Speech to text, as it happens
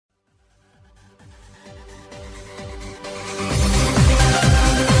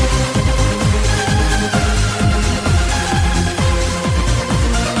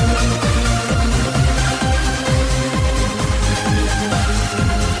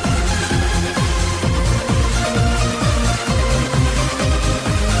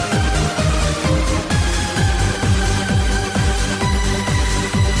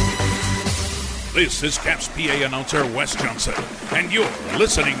This is Caps PA announcer Wes Johnson, and you're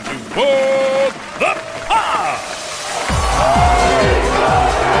listening to For the Pod!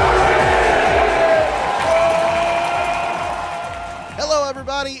 Hello,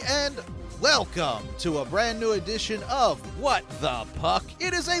 everybody, and welcome to a brand new edition of What the Puck.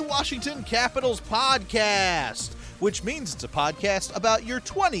 It is a Washington Capitals podcast, which means it's a podcast about your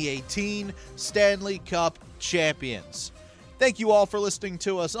 2018 Stanley Cup champions. Thank you all for listening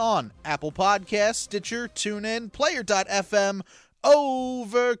to us on Apple Podcasts, Stitcher, TuneIn, Player.fm,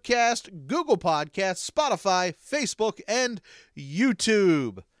 Overcast, Google Podcasts, Spotify, Facebook, and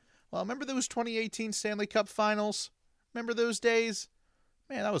YouTube. Well, remember those 2018 Stanley Cup finals? Remember those days?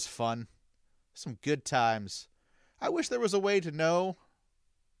 Man, that was fun. Some good times. I wish there was a way to know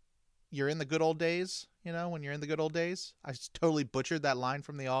you're in the good old days, you know, when you're in the good old days. I just totally butchered that line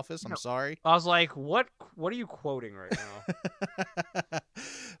from The Office. I'm sorry. I was like, what are you quoting right now?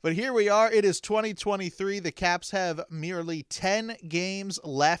 But here we are. It is 2023. The Caps have merely 10 games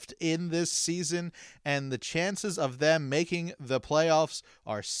left in this season, and the chances of them making the playoffs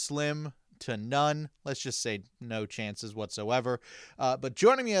are slim to none. Let's just say no chances whatsoever. But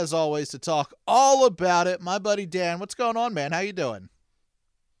joining me as always to talk all about it, my buddy Dan. What's going on, man? How you doing?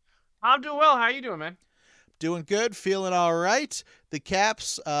 I'm doing well. How you doing, man? Doing good, feeling all right. The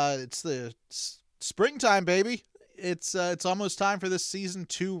Caps, it's the springtime, baby. It's almost time for this season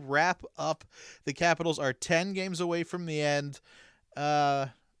to wrap up. The Capitals are 10 games away from the end.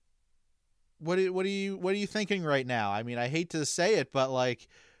 What are you thinking right now? I mean, I hate to say it, but like,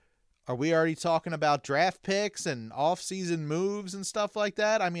 are we already talking about draft picks and off-season moves and stuff like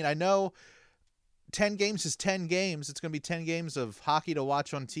that? I mean, I know 10 games is 10 games. It's going to be 10 games of hockey to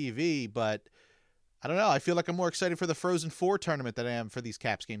watch on TV, but I don't know. I feel like I'm more excited for the Frozen Four tournament than I am for these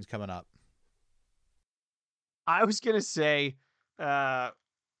Caps games coming up. I was going to say,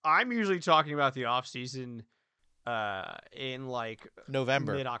 I'm usually talking about the offseason in like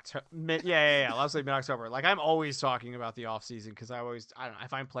November. Mid-October. Let's say mid-October. Like, I'm always talking about the offseason because I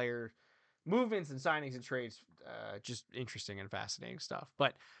find player movements and signings and trades just interesting and fascinating stuff.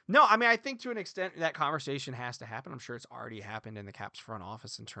 But no, I mean, I think to an extent that conversation has to happen. I'm sure it's already happened in the Caps front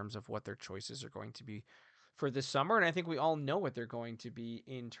office in terms of what their choices are going to be for this summer. And I think we all know what they're going to be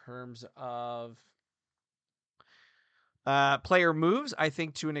in terms of player moves. I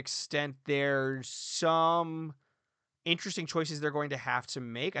think to an extent there's some interesting choices they're going to have to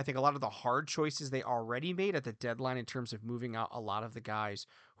make. I think a lot of the hard choices they already made at the deadline in terms of moving out a lot of the guys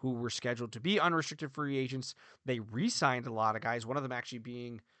who were scheduled to be unrestricted free agents. They re-signed a lot of guys, one of them actually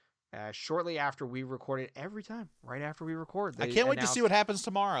being shortly after we recorded, right after we record. I can't wait to see what happens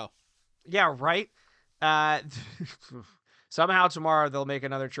tomorrow. Yeah, right? Somehow tomorrow they'll make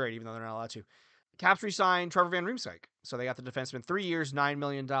another trade, even though they're not allowed to. Caps re-signed Trevor Van Riemsdyk. So they got the defenseman 3 years, $9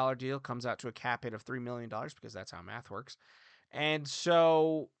 million deal. Comes out to a cap hit of $3 million because that's how math works. And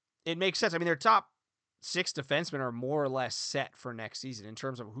so it makes sense. I mean, their top 6 defensemen are more or less set for next season in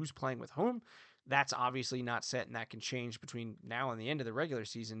terms of who's playing with whom. That's obviously not set, and that can change between now and the end of the regular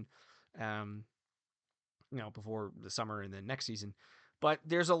season, before the summer and then next season. But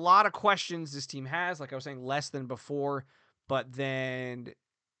there's a lot of questions this team has. Like I was saying, less than before, but then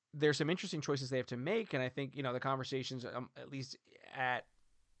there's some interesting choices they have to make. And I think, the conversations, at least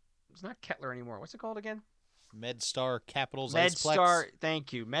it's not Kettler anymore. What's it called again? MedStar Capitals Iceplex. MedStar,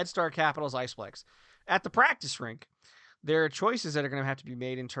 thank you. MedStar Capitals Iceplex. At the practice rink, there are choices that are going to have to be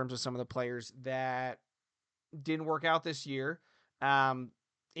made in terms of some of the players that didn't work out this year,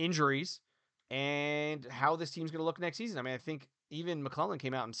 injuries, and how this team's going to look next season. I mean, I think even McClellan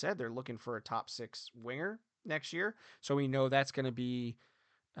came out and said they're looking for a top 6 winger next year. So we know that's going to be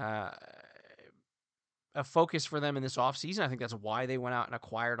a focus for them in this offseason. I think that's why they went out and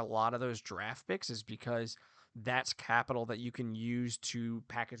acquired a lot of those draft picks, is because that's capital that you can use to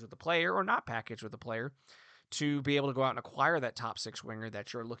package with the player or not package with the player to be able to go out and acquire that top 6 winger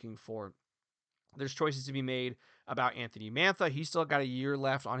that you're looking for. There's choices to be made about Anthony Mantha. He's still got a year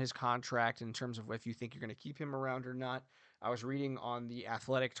left on his contract in terms of if you think you're going to keep him around or not. I was reading on the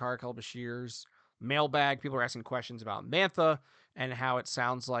Athletic Tarek El-Bashir's mailbag. People are asking questions about Mantha and how it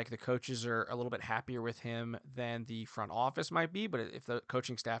sounds like the coaches are a little bit happier with him than the front office might be. But if the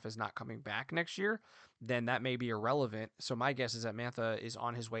coaching staff is not coming back next year, then that may be irrelevant. So my guess is that Mantha is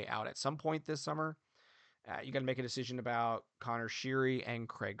on his way out at some point this summer. You got to make a decision about Connor Sheary and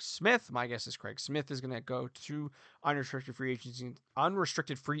Craig Smith. My guess is Craig Smith is going to go to unrestricted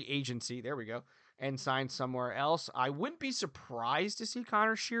free agency. There we go. And sign somewhere else. I wouldn't be surprised to see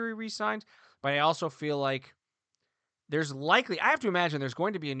Connor Sheary re-signed, but I also feel like I have to imagine there's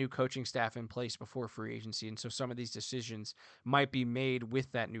going to be a new coaching staff in place before free agency. And so some of these decisions might be made with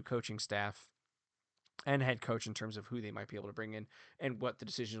that new coaching staff and head coach in terms of who they might be able to bring in and what the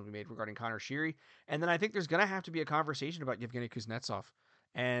decisions will be made regarding Connor Sheary. And then I think there's going to have to be a conversation about Yevgeny Kuznetsov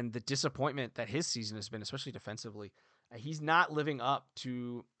and the disappointment that his season has been, especially defensively. He's not living up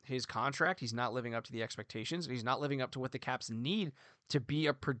to his contract. He's not living up to the expectations. He's not living up to what the Caps need to be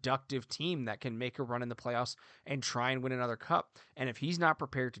a productive team that can make a run in the playoffs and try and win another cup. And if he's not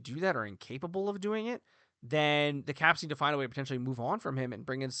prepared to do that or incapable of doing it, then the Caps need to find a way to potentially move on from him and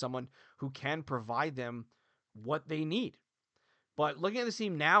bring in someone who can provide them what they need. But looking at the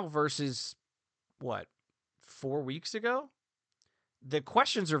team now versus what, 4 weeks ago, the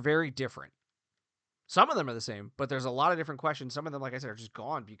questions are very different. Some of them are the same, but there's a lot of different questions. Some of them, like I said, are just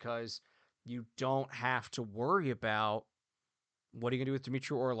gone because you don't have to worry about what are you going to do with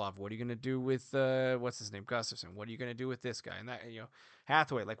Dmitry Orlov? What are you going to do with, what's his name, Gustafsson? What are you going to do with this guy? And that,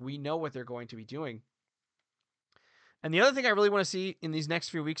 Hathaway. Like, we know what they're going to be doing. And the other thing I really want to see in these next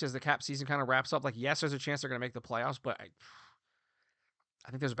few weeks as the Cap season kind of wraps up, like, yes, there's a chance they're going to make the playoffs, but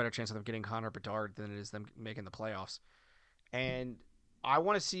I think there's a better chance of them getting Connor Bedard than it is them making the playoffs. And I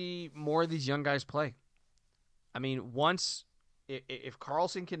want to see more of these young guys play. I mean, if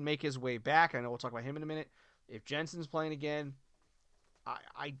Carlson can make his way back, I know we'll talk about him in a minute. If Jensen's playing again,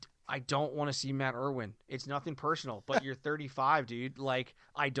 I don't want to see Matt Irwin. It's nothing personal, but you're 35, dude. Like,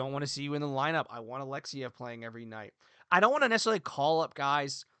 I don't want to see you in the lineup. I want Alexiev playing every night. I don't want to necessarily call up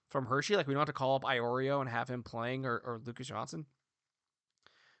guys from Hershey. Like, we don't have to call up Iorio and have him playing or Lucas Johnson.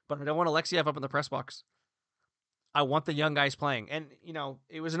 But I don't want Alexiev up in the press box. I want the young guys playing. And,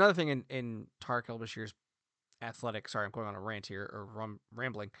 it was another thing in Tarek El-Bashir's Athletic. Sorry, I'm going on a rant here or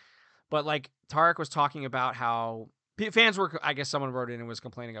rambling. But, like, Tarek was talking about how fans were, I guess someone wrote in and was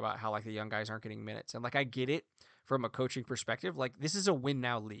complaining about how, like, the young guys aren't getting minutes. And, like, I get it from a coaching perspective. Like, this is a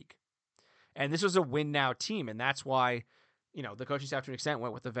win-now league. And this was a win-now team. And that's why, the coaching staff to an extent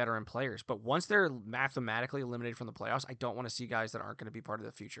went with the veteran players. But once they're mathematically eliminated from the playoffs, I don't want to see guys that aren't going to be part of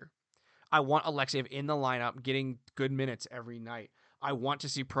the future. I want Alexiev in the lineup getting good minutes every night. I want to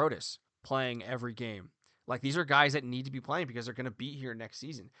see Protas playing every game. Like, these are guys that need to be playing because they're going to be here next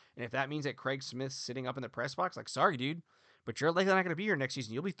season. And if that means that Craig Smith's sitting up in the press box, like, sorry, dude, but you're likely not going to be here next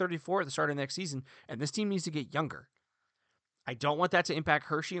season. You'll be 34 at the start of next season, and this team needs to get younger. I don't want that to impact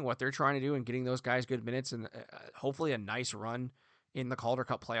Hershey and what they're trying to do and getting those guys good minutes and hopefully a nice run in the Calder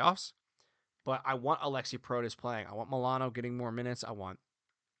Cup playoffs. But I want Alexi Protas playing. I want Milano getting more minutes. I want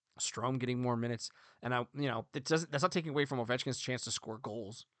Strome getting more minutes. And that's not taking away from Ovechkin's chance to score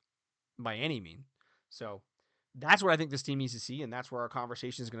goals by any means. So that's what I think this team needs to see, and that's where our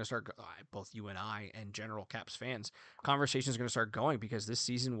conversation is going to start. Both you and I and general Caps fans, conversation is going to start going because this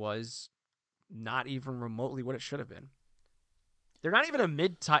season was not even remotely what it should have been. They're not even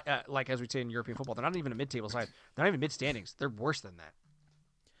a like as we say in European football, they're not even a mid-table side. They're not even mid-standings. They're worse than that.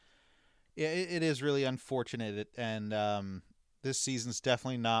 Yeah, it is really unfortunate, and this season's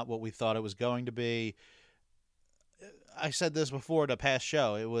definitely not what we thought it was going to be. I said this before in a past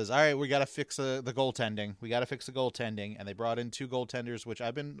show. It was, all right, we got to fix the goaltending. We got to fix the goaltending. And they brought in 2 goaltenders, which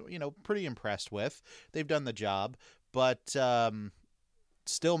I've been, pretty impressed with. They've done the job. But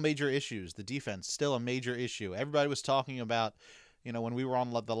still major issues. The defense, still a major issue. Everybody was talking about, when we were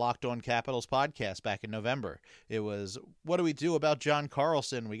on the Locked On Capitals podcast back in November, it was, what do we do about John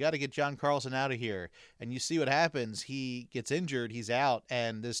Carlson? We got to get John Carlson out of here. And you see what happens. He gets injured. He's out.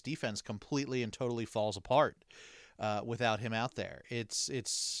 And this defense completely and totally falls apart. Without him out there, it's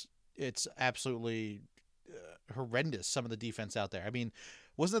absolutely horrendous. Some of the defense out there. I mean,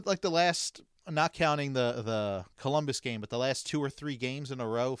 wasn't it like the last, not counting the Columbus game, but the last 2 or 3 games in a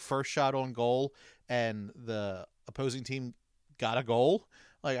row, first shot on goal, and the opposing team got a goal?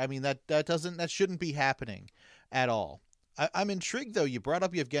 Like, I mean, that shouldn't be happening at all. I'm intrigued though. You brought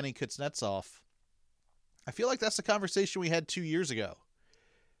up Yevgeny Kuznetsov. I feel like that's the conversation we had 2 years ago.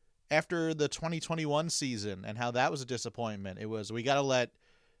 After the 2021 season and how that was a disappointment, it was, we gotta let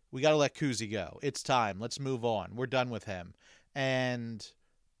Kuzi go. It's time. Let's move on. We're done with him. And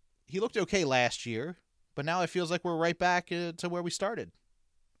he looked okay last year, but now it feels like we're right back to where we started.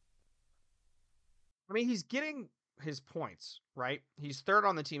 I mean, he's getting his points, right? He's third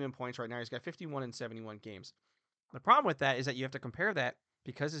on the team in points right now. He's got 51 in 71 games. The problem with that is that you have to compare that,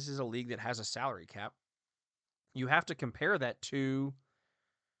 because this is a league that has a salary cap, you have to compare that to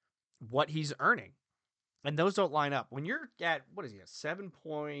what he's earning. And those don't line up. When you're at, what is he at,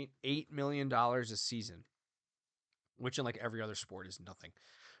 $7.8 million a season, which in like every other sport is nothing.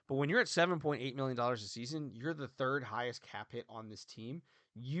 But when you're at $7.8 million a season, you're the 3rd highest cap hit on this team.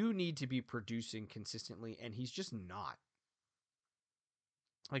 You need to be producing consistently, and he's just not.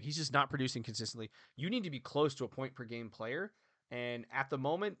 Like, he's just not producing consistently. You need to be close to a point per game player, And at the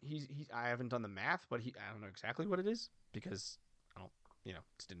moment, I haven't done the math, but I don't know exactly what it is because I don't,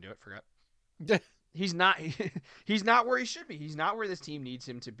 just didn't do it. Forgot. He's not he's not where he should be. He's not where this team needs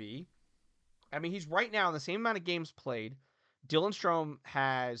him to be. I mean, he's right now in the same amount of games played. Dylan Strome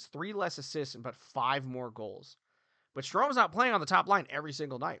has 3 less assists but 5 more goals. But Strome's not playing on the top line every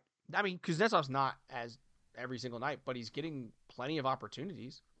single night. I mean, Kuznetsov's not as every single night, but he's getting plenty of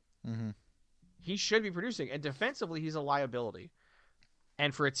opportunities. Mm-hmm. He should be producing, and defensively, he's a liability.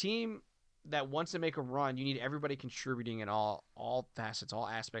 And for a team that wants to make a run, you need everybody contributing in all facets, all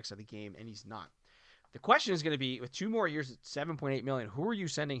aspects of the game, and he's not. The question is going to be, with 2 more years at $7.8 million, who are you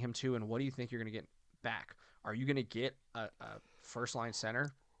sending him to, and what do you think you're going to get back? Are you going to get a first-line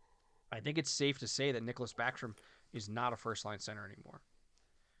center? I think it's safe to say that Nicholas Backstrom is not a first-line center anymore.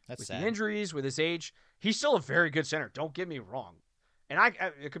 That's with sad. The injuries, with his age, he's still a very good center. Don't get me wrong. And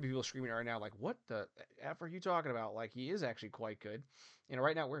there could be people screaming right now, like, what the F are you talking about? Like, he is actually quite good.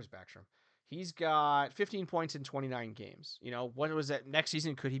 Right now, where's Backstrom? He's got 15 points in 29 games. What was that next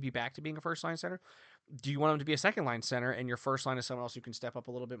season? Could he be back to being a first-line center? Do you want him to be a second-line center and your first line is someone else who can step up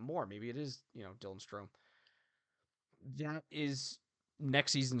a little bit more? Maybe it is, Dylan Strome. That is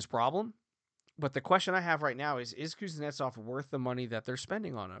next season's problem. But the question I have right now is Kuznetsov worth the money that they're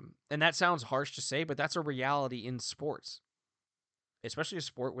spending on him? And that sounds harsh to say, but that's a reality in sports. Especially a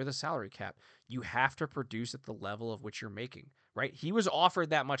sport with a salary cap. You have to produce at the level of which you're making, right? He was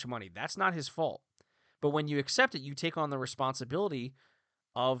offered that much money. That's not his fault. But when you accept it, you take on the responsibility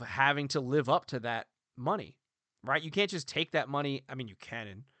of having to live up to that money, right? You can't just take that money. I mean, you can,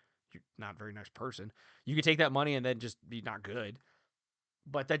 and you're not a very nice person. You can take that money and then just be not good.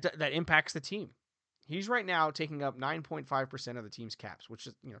 But that impacts the team. He's right now taking up 9.5% of the team's caps, which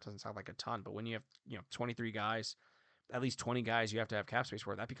is, doesn't sound like a ton, but when you have 23 guys, at least 20 guys you have to have cap space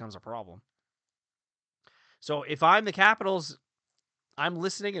for, that becomes a problem. So if I'm the Capitals, I'm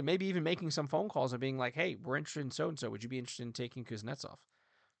listening and maybe even making some phone calls and being like, hey, we're interested in so-and-so. Would you be interested in taking Kuznetsov?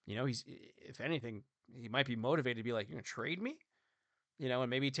 He's, if anything, he might be motivated to be like, you're going to trade me? And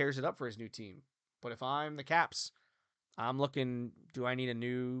maybe he tears it up for his new team. But if I'm the Caps, I'm looking, do I need a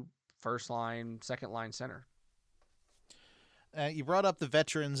new first line, second line center? You brought up the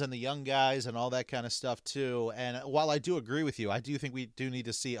veterans and the young guys and all that kind of stuff too. And while I do agree with you, I do think we do need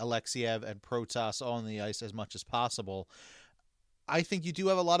to see Alexiev and Protas on the ice as much as possible. I think you do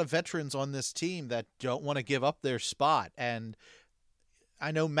have a lot of veterans on this team that don't want to give up their spot. And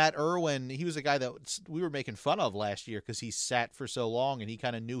I know Matt Irwin, he was a guy that we were making fun of last year because he sat for so long and he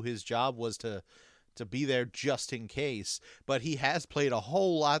kind of knew his job was to be there just in case. But he has played a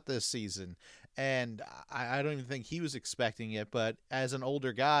whole lot this season. And I don't even think he was expecting it. But as an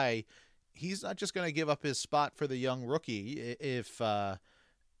older guy, he's not just going to give up his spot for the young rookie. If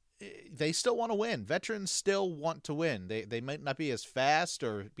they still want to win. Veterans still want to win. They might not be as fast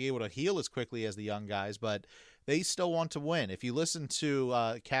or be able to heal as quickly as the young guys, but they still want to win. If you listen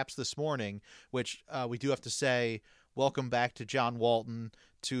to Caps This Morning, which we do have to say, welcome back to John Walton,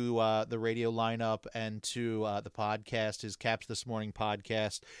 to the radio lineup, and to the podcast, his Caps This Morning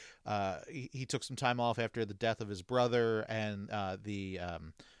podcast. He took some time off after the death of his brother and the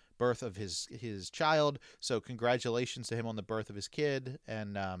birth of his child. So congratulations to him on the birth of his kid.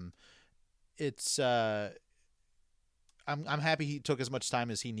 And it's I'm happy he took as much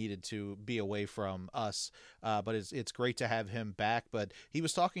time as he needed to be away from us. But it's great to have him back. But he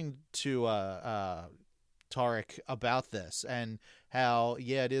was talking to Tarek about this and how,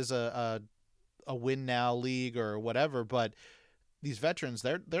 yeah, it is a win now league or whatever, but these veterans,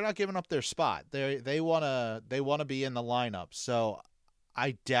 they're not giving up their spot. They want to be in the lineup. So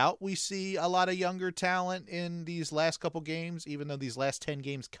I doubt we see a lot of younger talent in these last couple games, even though these last 10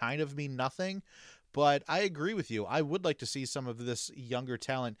 games kind of mean nothing. But I agree with you. I would like to see some of this younger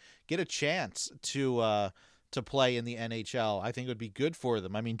talent get a chance to play in the NHL. I think it would be good for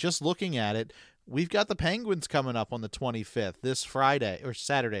them. I mean, just looking at it, we've got the Penguins coming up on the 25th, this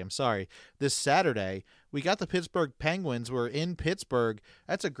Saturday. We got the Pittsburgh Penguins. We're in Pittsburgh.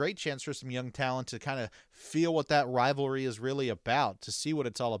 That's a great chance for some young talent to kind of feel what that rivalry is really about, to see what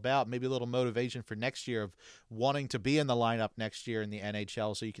it's all about. Maybe a little motivation for next year of wanting to be in the lineup next year in the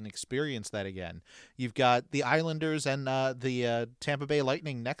NHL so you can experience that again. You've got the Islanders and the Tampa Bay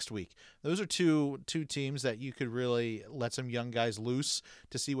Lightning next week. Those are two teams that you could really let some young guys loose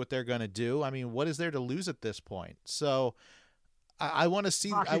to see what they're going to do. I mean, what is there to lose at this point? So I want to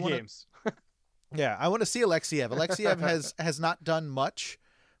see games. Yeah, I want to see Alexiev. Alexiev has not done much,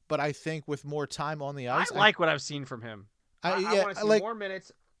 but I think with more time on the ice, I like what I've seen from him. I want to see more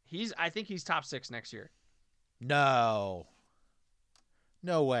minutes. I think he's top 6 next year. No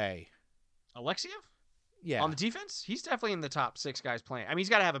way. Alexiev? Yeah. On the defense, he's definitely in the top 6 guys playing. I mean, he's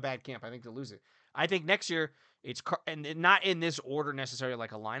got to have a bad camp, I think, to lose it. I think next year it's and not in this order necessarily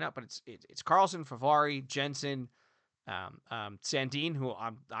like a lineup, but it's Carlson, Favari, Jensen, Sandine, who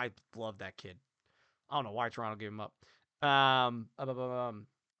I love that kid. I don't know why Toronto gave him up. Van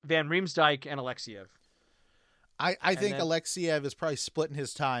Riemsdyk and Alexiev. I think Alexiev is probably splitting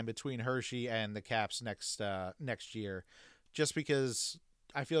his time between Hershey and the Caps next year, just because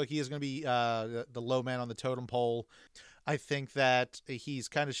I feel like he is going to be the low man on the totem pole. I think that he's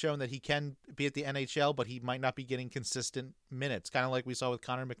kind of shown that he can be at the NHL, but he might not be getting consistent minutes, kind of like we saw with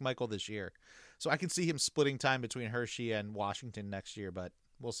Connor McMichael this year. So I can see him splitting time between Hershey and Washington next year, but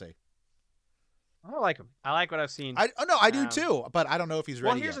we'll see. I like him. I like what I've seen. I do too, but I don't know if he's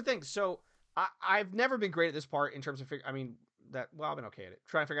ready. Well, here's the thing. So I've never been great at this part in terms of I've been okay at it.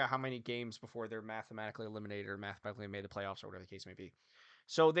 Trying to figure out how many games before they're mathematically eliminated or mathematically made the playoffs or whatever the case may be.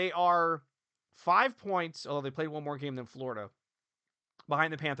 So they are 5 points, although they played one more game than Florida,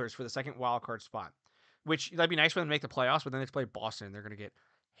 behind the Panthers for the second wild card spot. Which that'd be nice for them to make the playoffs, but then they play Boston and they're going to get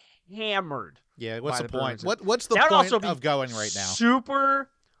hammered. Yeah, what's the point? What's the point of going right now?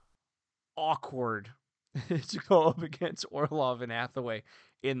 Super awkward to go up against Orlov and Hathaway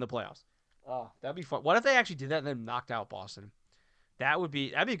in the playoffs. Oh, that'd be fun. What if they actually did that and then knocked out Boston? That'd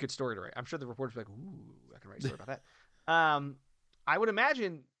be a good story to write. I'm sure the reporters would be like, "Ooh, I can write a story about that." I would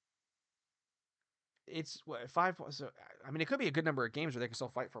imagine it's 5 points. So, I mean, it could be a good number of games where they can still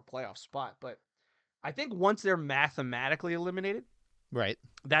fight for a playoff spot. But I think once they're mathematically eliminated, right,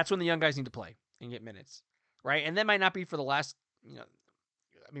 that's when the young guys need to play and get minutes, right? And that might not be for the last,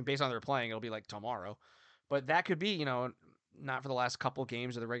 I mean, based on their playing, it'll be like tomorrow. But that could be, not for the last couple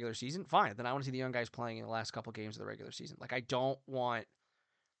games of the regular season. Fine. Then I want to see the young guys playing in the last couple games of the regular season. Like, I don't want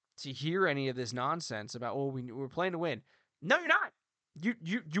to hear any of this nonsense about, we're playing to win. No, you're not.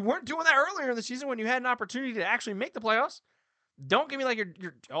 You weren't doing that earlier in the season when you had an opportunity to actually make the playoffs. Don't give me like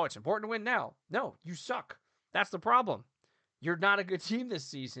it's important to win now. No, you suck. That's the problem. You're not a good team this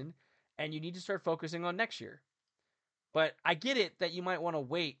season, and you need to start focusing on next year. But I get it that you might want to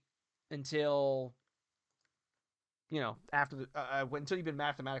wait until, after until you've been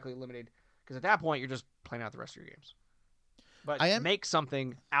mathematically eliminated, because at that point you're just playing out the rest of your games. But make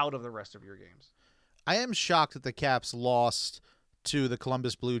something out of the rest of your games. I am shocked that the Caps lost to the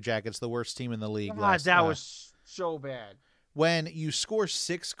Columbus Blue Jackets, the worst team in the league. That was so bad. When you score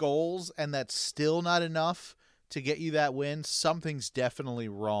 6 goals and that's still not enough to get you that win, something's definitely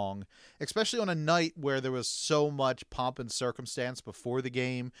wrong, especially on a night where there was so much pomp and circumstance before the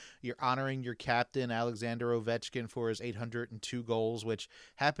game. You're honoring your captain, Alexander Ovechkin, for his 802 goals, which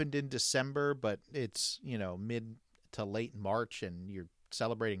happened in December, but it's, mid to late March, and you're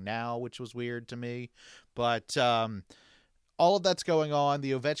celebrating now, which was weird to me. But all of that's going on.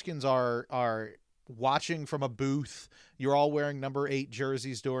 The Ovechkins are watching from a booth. You're all wearing number 8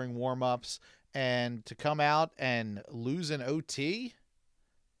 jerseys during warm-ups, and to come out and lose an OT,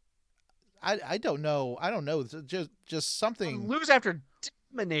 I don't know. I don't know. Just something. Lose after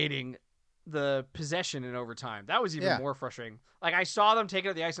dominating the possession in overtime. That was even more frustrating. Like, I saw them take it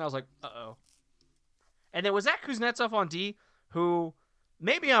at the ice, and I was like, uh-oh. And then was that Kuznetsov on D, who,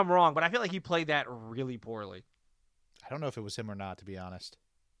 maybe I'm wrong, but I feel like he played that really poorly. I don't know if it was him or not, to be honest.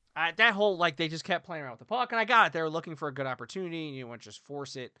 That whole, they just kept playing around with the puck, and I got it. They were looking for a good opportunity, and you wouldn't just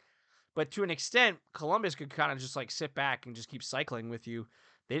force it. But to an extent, Columbus could kind of just, sit back and just keep cycling with you.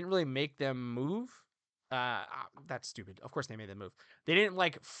 They didn't really make them move. That's stupid. Of course they made them move. They didn't,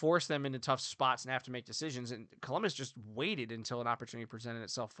 force them into tough spots and have to make decisions, and Columbus just waited until an opportunity presented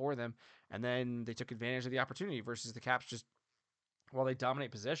itself for them, and then they took advantage of the opportunity versus the Caps just, while they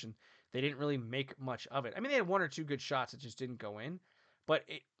dominate possession, they didn't really make much of it. I mean, they had 1 or 2 good shots that just didn't go in, but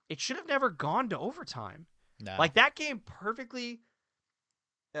it should have never gone to overtime. No. That game perfectly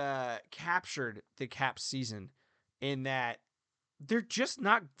captured the Caps season in that they're just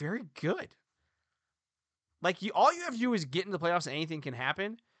not very good. All you have to do is get in the playoffs and anything can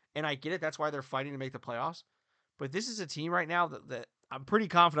happen. And I get it. That's why they're fighting to make the playoffs. But this is a team right now that I'm pretty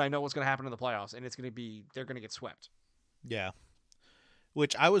confident I know what's going to happen in the playoffs. And they're going to get swept. Yeah.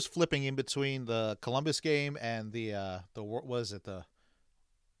 Which I was flipping in between the Columbus game and the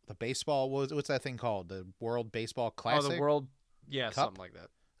baseball, what's that thing called? The World Baseball Classic? Oh, the World, Cup? Something like that.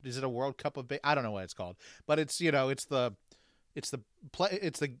 Is it a World Cup of I don't know what it's called, but it's the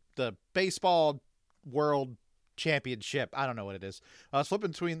baseball World Championship. I don't know what it is. I was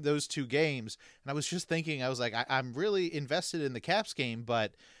flipping between those 2 games, and I was just thinking, I was like, I'm really invested in the Caps game,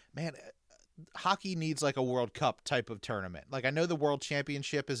 but man, hockey needs a World Cup type of tournament. I know the World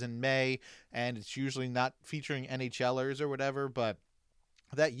Championship is in May, and it's usually not featuring NHLers or whatever, but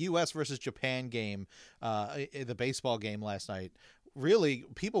that U.S. versus Japan game, the baseball game last night, really,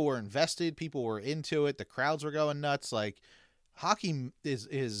 people were invested. People were into it. The crowds were going nuts. Like, hockey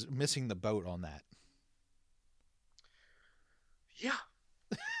is missing the boat on that. Yeah.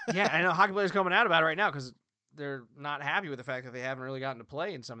 Yeah, I know hockey players coming out about it right now because they're not happy with the fact that they haven't really gotten to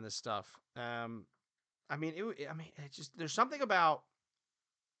play in some of this stuff. I mean, it's just there's something about.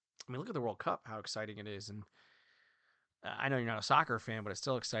 I mean, look at the World Cup, how exciting it is, and I know you're not a soccer fan, but it's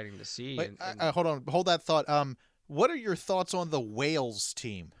still exciting to see. Wait, And hold that thought. What are your thoughts on the Wales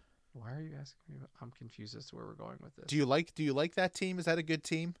team? why are you asking me? I'm confused as to where we're going with this. Do you like that team? Is that a good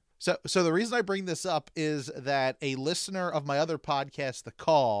team? So the reason I bring this up is that a listener of my other podcast, The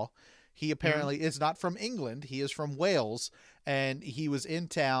Call, he apparently is not from England. He is from Wales, and he was in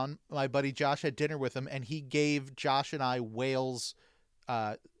town. My buddy Josh had dinner with him, and he gave Josh and I Wales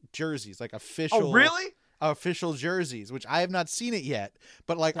jerseys, like official. Oh, really? Official jerseys, which I have not seen it yet.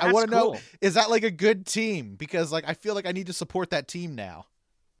 But like, I That's want to cool. know, is that like a good team? Because like, I feel like I need to support that team now.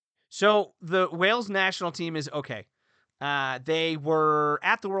 So the Wales national team is okay. They were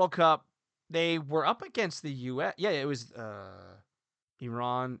at the World Cup. They were up against the U.S. Yeah, it was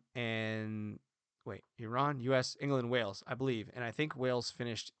Iran, U.S., England, Wales, I believe. And I think Wales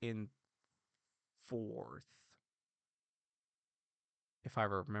finished in 4th, if I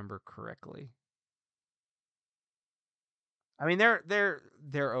remember correctly. I mean, they're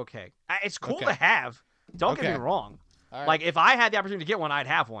okay. It's cool Okay. to have. Don't get Okay. me wrong. All right. Like, if I had the opportunity to get one, I'd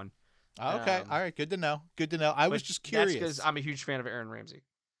have one. Okay. All right. Good to know. Good to know. I was But just That's curious. because I'm a huge fan of Aaron Ramsey.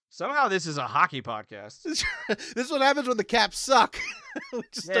 Somehow this is a hockey podcast. This is what happens when the Caps suck. We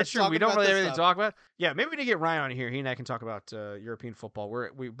just Yeah, start sure. talking We don't about really have this anything to stuff. talk about. Yeah, maybe we need to get Ryan on here. He and I can talk about European football.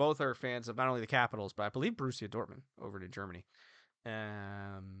 We both are fans of not only the Capitals, but I believe Borussia Dortmund over in Germany.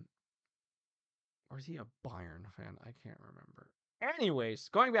 Or is he a Bayern fan? I can't remember. Anyways,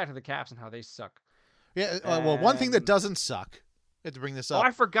 going back to the Caps and how they suck. Yeah. Well, one thing that Um, doesn't suck. I have to bring this Oh, up.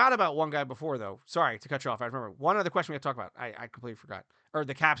 I forgot about one guy before, though. Sorry to cut you off. I remember one other question we have to talk about. I completely forgot. Or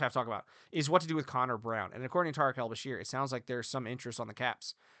the Caps have to talk about is what to do with Connor Brown. And according to Tarek El-Bashir, it sounds like there's some interest on the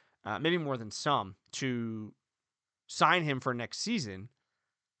Caps, maybe more than some, to sign him for next season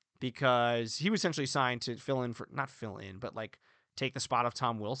because he was essentially signed to not fill in, but like take the spot of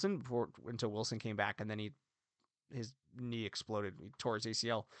Tom Wilson until Wilson came back, and then his knee exploded. He tore his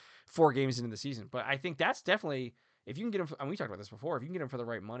ACL 4 games into the season. But I think that's definitely, if you can get him, and we talked about this before, if you can get him for the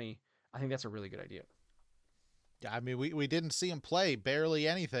right money, I think that's a really good idea. I mean, we didn't see him play barely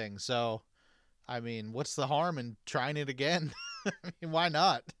anything. So, I mean, what's the harm in trying it again? I mean, why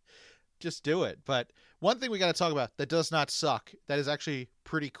not? Just do it. But one thing we got to talk about that does not suck, that is actually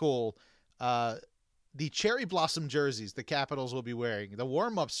pretty cool. The cherry blossom jerseys the Capitals will be wearing, the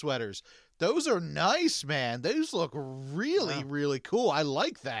warm-up sweaters, those are nice, man. Those look really, Wow. really cool. I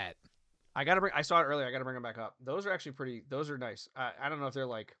like that. I saw it earlier. I got to bring them back up. Those are actually those are nice. I don't know if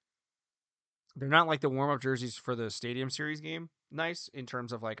they're not like the warm-up jerseys for the Stadium Series game. Nice in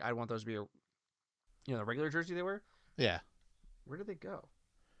terms of like, I want those to be the regular jersey they wear. Yeah. Where did they go?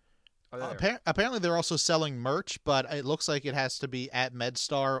 Oh, they're there. Apparently, they're also selling merch, but it looks like it has to be at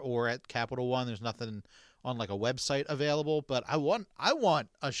MedStar or at Capital One. There's nothing on like a website available. But I want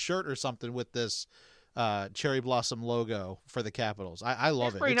a shirt or something with this cherry blossom logo for the Capitals. I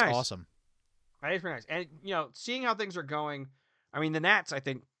love it. It's nice. awesome. That is very nice. And seeing how things are going, I mean, the Nats. I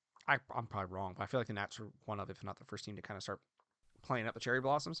think I'm probably wrong, but I feel like the Nats are one of, if not the first team to kind of start playing up the cherry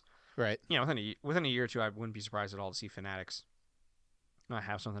blossoms. Right. Within a year or two, I wouldn't be surprised at all to see Fanatics not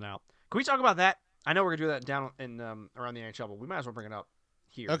have something out. Can we talk about that? I know we're gonna do that down in around the NHL, but we might as well bring it up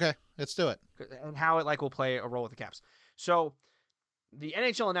here. Okay, let's do it. And how it will play a role with the Caps. So the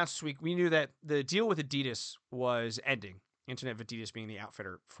NHL announced this week. We knew that the deal with Adidas was ending. Internet of Adidas being the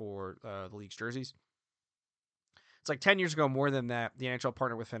outfitter for the league's jerseys. It's like 10 years ago, more than that, the NHL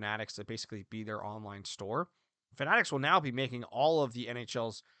partnered with Fanatics to basically be their online store. Fanatics will now be making all of the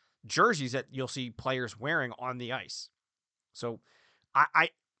NHL's jerseys that you'll see players wearing on the ice. So I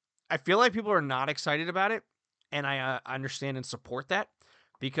feel like people are not excited about it, and I understand and support that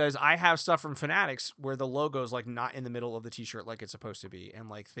because I have stuff from Fanatics where the logo's like not in the middle of the t-shirt like it's supposed to be, and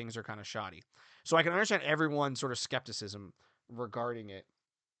like things are kind of shoddy. So I can understand everyone's sort of skepticism regarding it.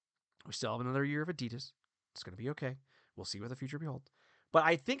 We still have another year of Adidas. It's going to be okay. We'll see what the future beholds. But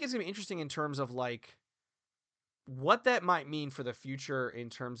I think it's going to be interesting in terms of like what that might mean for the future in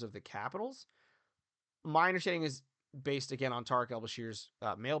terms of the Capitals. My understanding is based again on Tarek El-Bashir's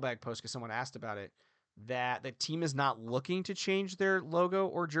mailbag post because someone asked about it, that the team is not looking to change their logo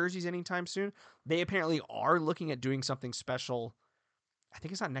or jerseys anytime soon. They apparently are looking at doing something special. I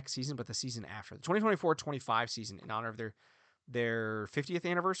think it's not next season, but the season after, the 2024-25 season, in honor of their 50th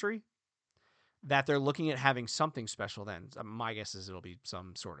anniversary, that they're looking at having something special then. My guess is it'll be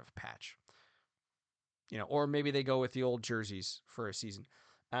some sort of patch. Or maybe they go with the old jerseys for a season.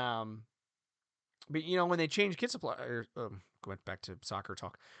 But when they change kit supply, or going back to soccer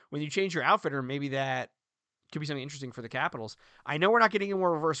talk, when you change your outfitter, maybe that could be something interesting for the Capitals. I know we're not getting any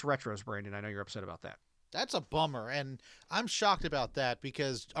more reverse retros, Brandon. I know you're upset about that. That's a bummer, and I'm shocked about that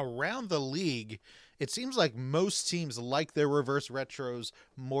because around the league, it seems like most teams like their reverse retros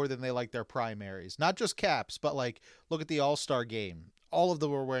more than they like their primaries. Not just Caps, but like look at the All-Star game. All of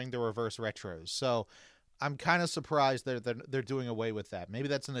them were wearing the reverse retros. So I'm kind of surprised they're doing away with that. Maybe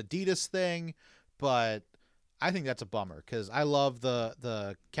that's an Adidas thing, but I think that's a bummer because I love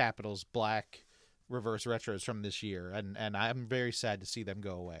the Capitals black reverse retros from this year, and I'm very sad to see them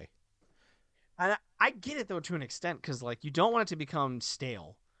go away. And I get it though to an extent because like you don't want it to become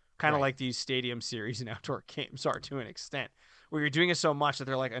stale, kind of Right. like these stadium series and outdoor games are to an extent, where you're doing it so much that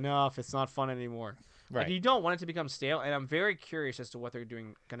they're like, enough, it's not fun anymore. Right. Like you don't want it to become stale, and I'm very curious as to what they're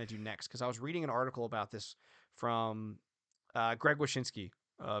going to do next because I was reading an article about this from Greg Wyshynski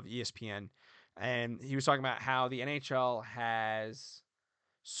of ESPN, and he was talking about how the NHL has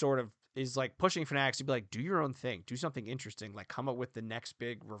sort of is like pushing fanatics to be like, do your own thing, do something interesting, like come up with the next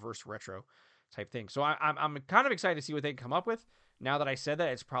big reverse retro type thing. So I'm kind of excited to see what they can come up with. Now that I said that,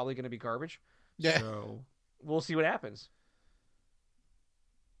 it's probably going to be garbage. Yeah. So we'll see what happens.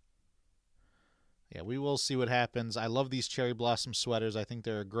 Yeah, we will see what happens. I love these cherry blossom sweaters. I think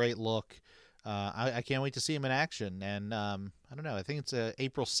they're a great look. I can't wait to see them in action. And I don't know. I think it's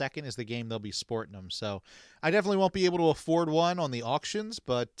April 2nd is the game they'll be sporting them. So I definitely won't be able to afford one on the auctions,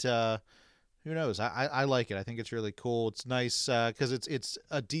 but who knows? I like it. I think it's really cool. It's nice because it's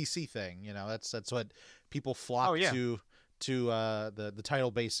a DC thing. That's what people flock to the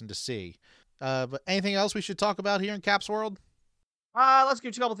tidal basin to see. But anything else we should talk about here in Caps World? Let's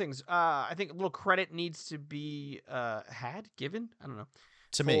give you a couple things. I think a little credit needs to be given. I don't know.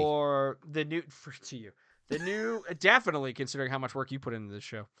 To me. To you. The new, definitely considering how much work you put into this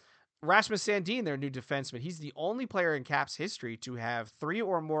show. Rasmus Sandin, their new defenseman, he's the only player in Caps history to have 3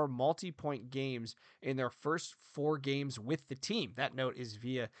 or more multi-point games in their first 4 games with the team. That note is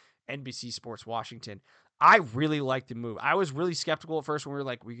via NBC Sports Washington. I really like the move. I was really skeptical at first when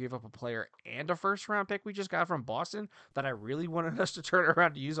we gave up a player and a first-round pick we just got from Boston that I really wanted us to turn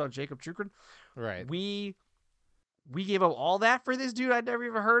around to use on Jacob Chukrin. Right. We gave up all that for this dude I'd never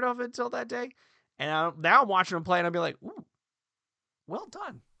even heard of until that day. And now I'm watching him play and I'll be like, ooh, well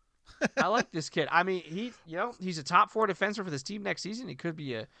done. I like this kid. I mean, he's a top 4 defenseman for this team next season. He could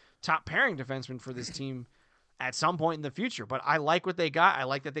be a top pairing defenseman for this team at some point in the future. But I like what they got. I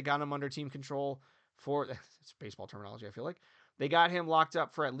like that they got him under team control for it's baseball terminology. I feel like they got him locked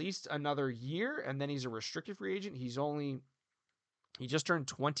up for at least another year, and then he's a restricted free agent. He just turned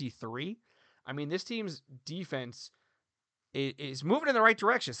 23. I mean, this team's defense is moving in the right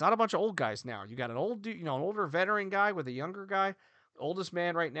direction. It's not a bunch of old guys now. You got an an older veteran guy with a younger guy. The oldest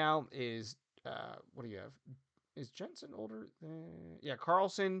man right now is what do you have? Is Jensen older?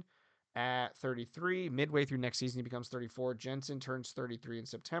 Carlson at 33. Midway through next season, he becomes 34. Jensen turns 33 in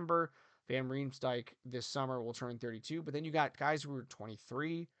September. Van Riemsdyk this summer will turn 32. But then you got guys who are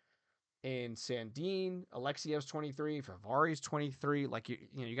 23 in Sandin. Alexiev's 23. Favari's 23. Like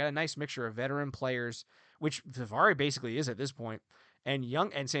you got a nice mixture of veteran players, which Favari basically is at this point, and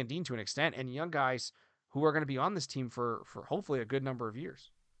Sandin to an extent, and young guys who are going to be on this team for hopefully a good number of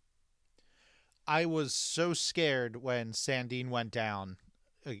years. I was so scared when Sandin went down.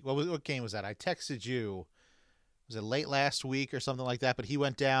 What game was that? I texted you. Was it late last week or something like that? But he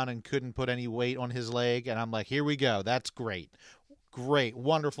went down and couldn't put any weight on his leg. And I'm like, here we go. That's great. Great.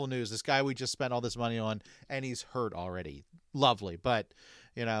 Wonderful news. This guy we just spent all this money on, and he's hurt already. Lovely. But,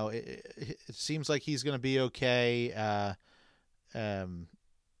 it seems like he's going to be okay.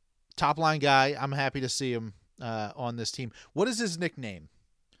 Top line guy. I'm happy to see him on this team. What is his nickname?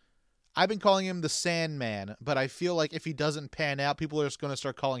 I've been calling him the Sandman, but I feel like if he doesn't pan out, people are just going to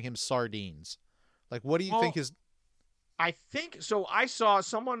start calling him Sardines. Like, what do you think his... I think so. I saw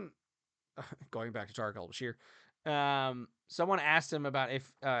someone going back to Tarek Bashir. Someone asked him about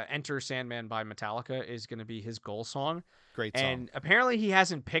if "Enter Sandman" by Metallica is going to be his goal song. Great song. And apparently he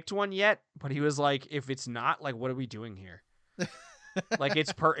hasn't picked one yet. But he was like, "If it's not, like, what are we doing here?" Like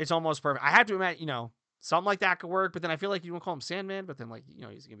it's almost perfect. I have to imagine, something like that could work. But then I feel like you don't call him Sandman. But then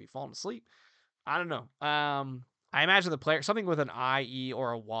he's gonna be falling asleep. I don't know. I imagine the player, something with an I-E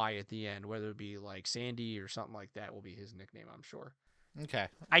or a Y at the end, whether it be like Sandy or something like that, will be his nickname, I'm sure. Okay.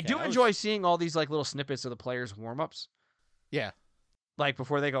 I do enjoy seeing all these like little snippets of the players' warm-ups. Yeah. Like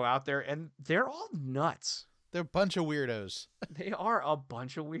before they go out there, and they're all nuts. They're a bunch of weirdos. They are a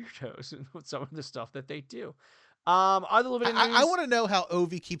bunch of weirdos with some of the stuff that they do. Other little bit of I news. want to know how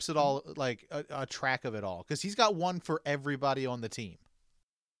Ovi keeps it all, like a track of it all, because he's got one for everybody on the team.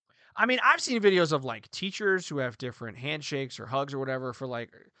 I mean, I've seen videos of like teachers who have different handshakes or hugs or whatever for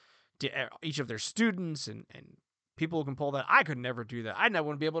like each of their students, and people who can pull that. I could never do that. I never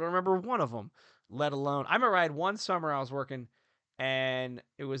wouldn't be able to remember one of them, let alone. I remember I had one summer I was working, and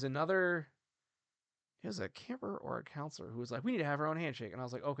it was a camper or a counselor who was like, "We need to have our own handshake," and I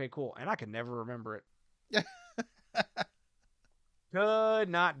was like, "Okay, cool," and I could never remember it. Could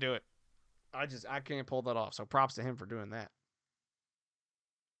not do it. I can't pull that off. So props to him for doing that.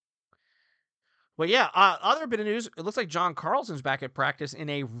 But yeah, other bit of news. It looks like John Carlson's back at practice in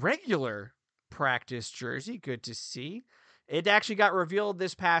a regular practice jersey. Good to see. It actually got revealed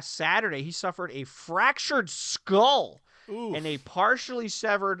this past Saturday. He suffered a fractured skull and a partially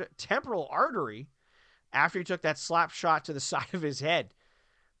severed temporal artery after he took that slap shot to the side of his head.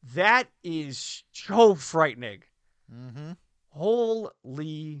 That is so frightening. Mm-hmm.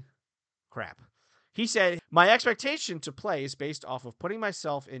 Holy crap. He said, "My expectation to play is based off of putting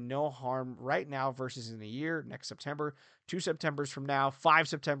myself in no harm right now versus in a year, next September, 2 Septembers from now, 5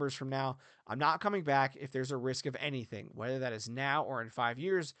 Septembers from now. I'm not coming back if there's a risk of anything, whether that is now or in 5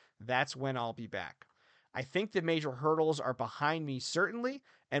 years. That's when I'll be back. I think the major hurdles are behind me, certainly,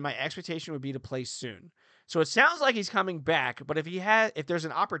 and my expectation would be to play soon." So it sounds like he's coming back, but if there's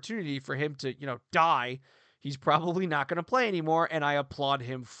an opportunity for him to, die, he's probably not going to play anymore, and I applaud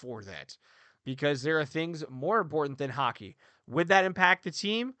him for that. Because there are things more important than hockey. Would that impact the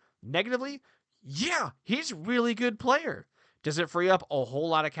team negatively? Yeah, he's a really good player. Does it free up a whole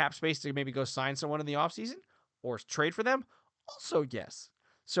lot of cap space to maybe go sign someone in the offseason or trade for them? Also, yes.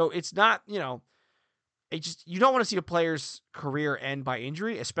 So it's not, you don't want to see a player's career end by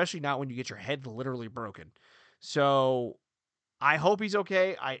injury, especially not when you get your head literally broken. So I hope he's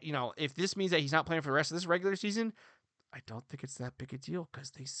okay. If this means that he's not playing for the rest of this regular season, I don't think it's that big a deal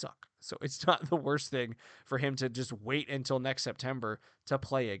because they suck. So it's not the worst thing for him to just wait until next September to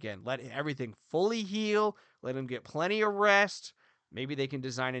play again. Let everything fully heal. Let him get plenty of rest. Maybe they can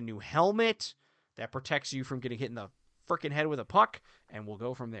design a new helmet that protects you from getting hit in the freaking head with a puck, and we'll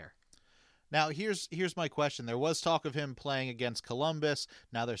go from there. Now, here's my question. There was talk of him playing against Columbus.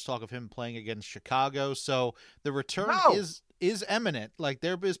 Now there's talk of him playing against Chicago. So the return is imminent. Like,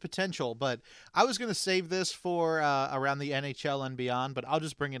 there is potential. But I was going to save this for around the NHL and beyond, but I'll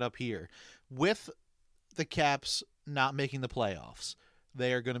just bring it up here. With the Caps not making the playoffs,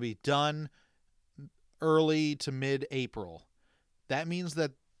 they are going to be done early to mid-April. That means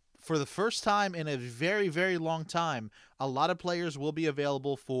that for the first time in a very, very long time, a lot of players will be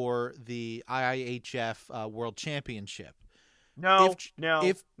available for the IIHF World Championship. No.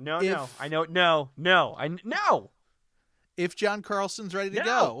 If John Carlson's ready to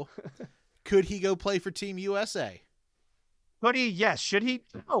go, could he go play for Team USA? Could he? Yes. Should he?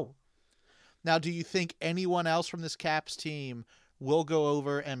 No. Now, do you think anyone else from this Caps team will go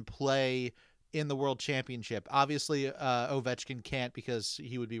over and play in the World Championship? Obviously, Ovechkin can't because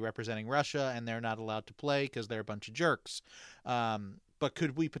he would be representing Russia, and they're not allowed to play because they're a bunch of jerks. But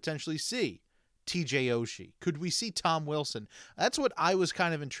could we potentially see TJ Oshie? Could we see Tom Wilson? That's what I was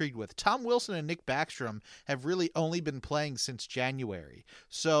kind of intrigued with. Tom Wilson and Nick Backstrom have really only been playing since January,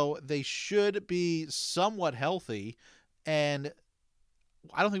 so they should be somewhat healthy, and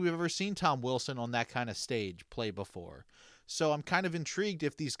I don't think we've ever seen Tom Wilson on that kind of stage play before. So I'm kind of intrigued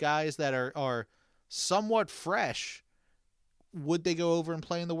if these guys that are somewhat fresh, would they go over and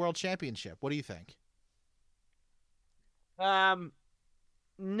play in the World Championship? What do you think?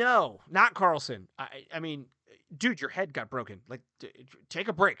 No, not Carlson. I mean, dude, your head got broken. Like, take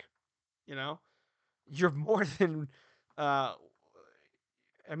a break. You're more than.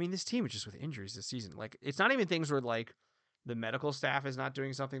 This team is just with injuries this season. Like, it's not even things where like the medical staff is not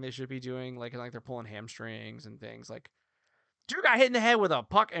doing something they should be doing. Like they're pulling hamstrings and things. Like, dude got hit in the head with a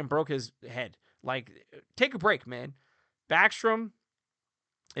puck and broke his head. Like, take a break, man. Backstrom,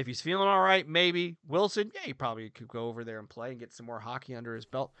 if he's feeling all right, maybe. Wilson, yeah, he probably could go over there and play and get some more hockey under his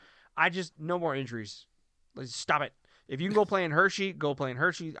belt. No more injuries. Let's stop it. If you can go play in Hershey, go play in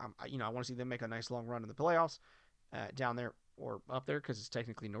Hershey. I want to see them make a nice long run in the playoffs down there or up there because it's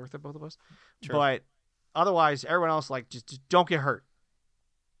technically north of both of us. True. But otherwise, everyone else, like, just don't get hurt.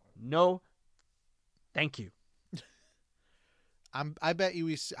 No, thank you. I bet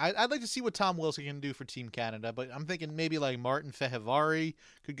you I'd like to see what Tom Wilson can do for Team Canada, but I'm thinking maybe like Martin Fehervary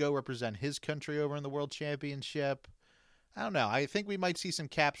could go represent his country over in the World Championship. I don't know. I think we might see some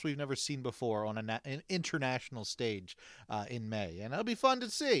Caps we've never seen before on an international stage in May, and it'll be fun to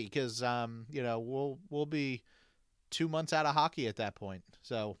see because we'll be 2 months out of hockey at that point.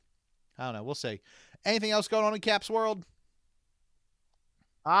 So I don't know. We'll see. Anything else going on in Caps world?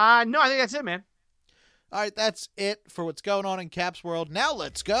 No, I think that's it, man. All right, that's it for what's going on in Caps world. Now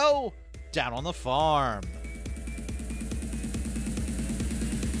let's go down on the farm.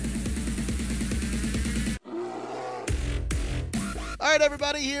 All right,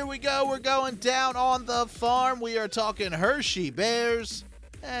 everybody, here we go. We're going down on the farm. We are talking Hershey Bears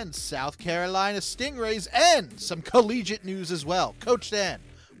and South Carolina Stingrays and some collegiate news as well. Coach Dan,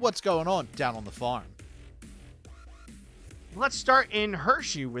 what's going on down on the farm? Let's start in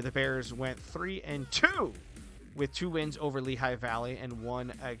Hershey, where the Bears went 3-2 with 2 wins over Lehigh Valley and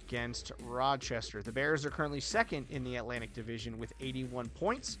 1 against Rochester. The Bears are currently second in the Atlantic Division with 81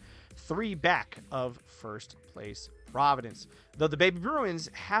 points, 3 back of first place Providence, though the Baby Bruins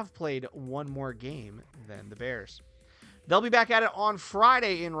have played 1 more game than the Bears. They'll be back at it on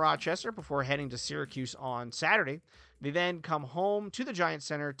Friday in Rochester before heading to Syracuse on Saturday. They then come home to the Giant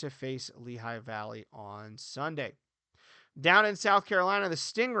Center to face Lehigh Valley on Sunday. Down in South Carolina, the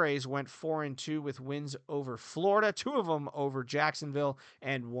Stingrays went 4-2 with wins over Florida, 2 of them over Jacksonville,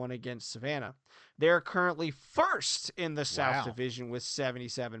 and 1 against Savannah. They're currently first in the South Division with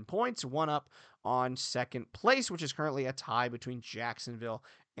 77 points, 1 up on second place, which is currently a tie between Jacksonville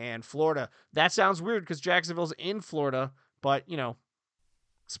and Florida. That sounds weird because Jacksonville's in Florida, but,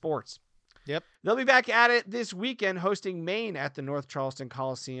 sports. Yep. They'll be back at it this weekend hosting Maine at the North Charleston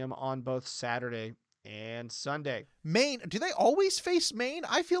Coliseum on both Saturday and Sunday. Maine, do they always face Maine?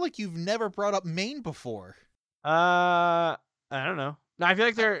 I feel like you've never brought up Maine before. I don't know. No, I feel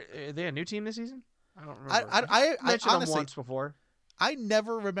like they're a new team this season. I don't remember. I mentioned honestly, them once before. I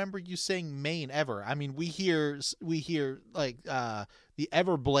never remember you saying Maine ever. I mean, we hear like the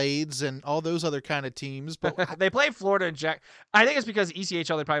Everblades and all those other kind of teams, but they play Florida and Jack. I think it's because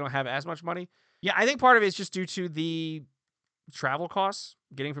ECHL they probably don't have as much money. Yeah, I think part of it is just due to the travel costs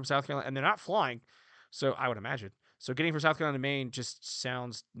getting from South Carolina, and they're not flying. So I would imagine. So getting from South Carolina to Maine just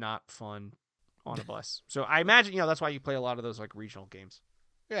sounds not fun on a bus. So I imagine, that's why you play a lot of those like regional games.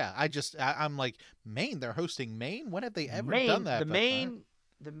 Yeah, I'm like, Maine, they're hosting Maine? When have they ever done that? The Maine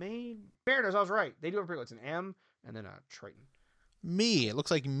Mariners, I was right. They do have a pretty, it's an M and then a Triton. Me. It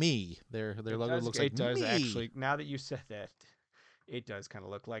looks like me. Their logo looks like me. It does actually. Now that you said that, it does kind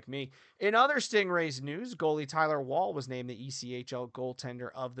of look like me. In other Stingrays news, goalie Tyler Wall was named the ECHL goaltender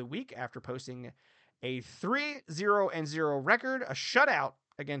of the week after posting a 3-0-0 record, a shutout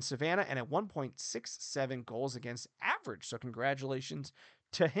against Savannah, and a 1.67 goals against average. So congratulations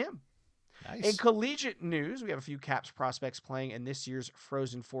to him. Nice. In collegiate news, we have a few Caps prospects playing in this year's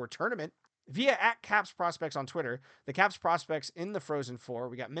Frozen Four tournament. Via @Caps Prospects on Twitter, the Caps prospects in the Frozen Four,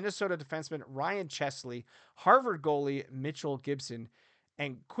 we got Minnesota defenseman Ryan Chesley, Harvard goalie Mitchell Gibson,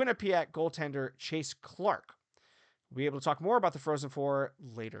 and Quinnipiac goaltender Chase Clark. We'll be able to talk more about the Frozen Four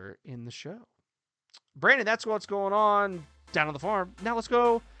later in the show. Brandon, that's what's going on down on the farm. Now let's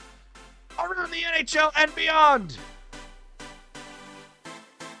go around the NHL and beyond.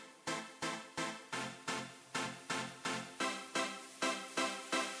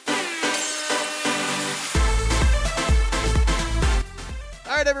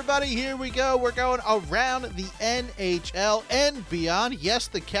 All right, everybody, here we go. We're going around the NHL and beyond. Yes,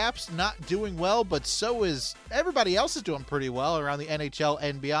 the Caps not doing well, but so is everybody else is doing pretty well around the NHL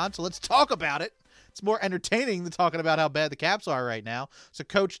and beyond. So let's talk about it. It's more entertaining than talking about how bad the Caps are right now. So,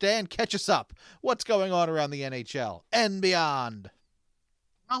 Coach Dan, catch us up. What's going on around the NHL and beyond?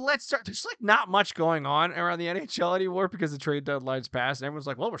 Well, let's start. There's not much going on around the NHL anymore because the trade deadline's passed. And everyone's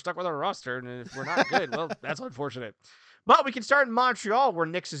like, well, we're stuck with our roster. And if we're not good, well, that's unfortunate. But we can start in Montreal, where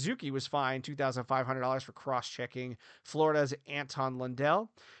Nick Suzuki was fined $2,500 for cross-checking Florida's Anton Lundell.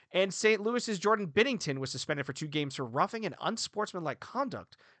 And St. Louis's Jordan Binnington was suspended for 2 games for roughing and unsportsmanlike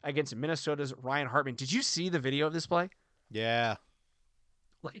conduct against Minnesota's Ryan Hartman. Did you see the video of this play? Yeah.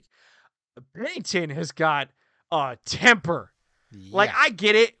 Binnington has got a temper. Yeah. I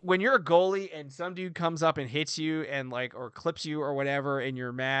get it. When you're a goalie and some dude comes up and hits you and or clips you or whatever, and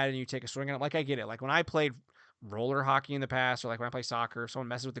you're mad and you take a swing at him, I get it. When I played roller hockey in the past, or when I play soccer, if someone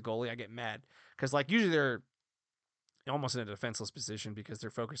messes with the goalie, I get mad. Because usually they're almost in a defenseless position because they're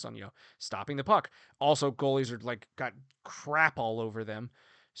focused on, stopping the puck. Also, goalies are got crap all over them.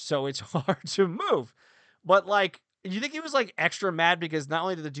 So it's hard to move. But you think he was extra mad because not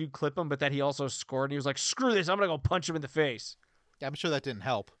only did the dude clip him, but that he also scored and he was like, screw this, I'm going to go punch him in the face. Yeah, I'm sure that didn't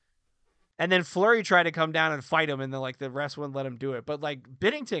help. And then Fleury tried to come down and fight him and then the refs wouldn't let him do it. But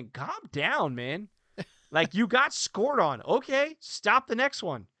Binnington, calm down, man. Like, you got scored on. Okay, stop the next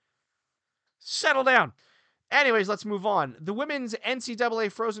one. Settle down. Anyways, let's move on. The women's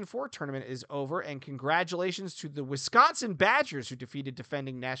NCAA Frozen Four tournament is over, and congratulations to the Wisconsin Badgers who defeated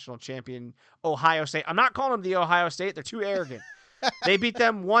defending national champion Ohio State. I'm not calling them the Ohio State. They're too arrogant. They beat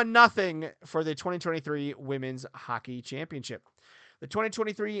them 1-0 for the 2023 Women's Hockey Championship. The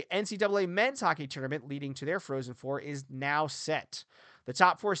 2023 NCAA Men's Hockey Tournament leading to their Frozen Four is now set. The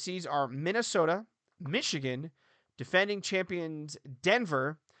top 4 seeds are Minnesota, Michigan, defending champions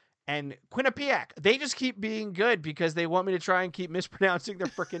Denver, and Quinnipiac. They just keep being good because they want me to try and keep mispronouncing their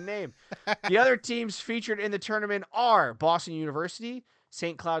freaking name. The other teams featured in the tournament are Boston University,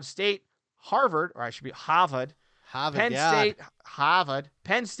 St. Cloud State, Harvard, or I should be Harvard, Penn State, Harvard,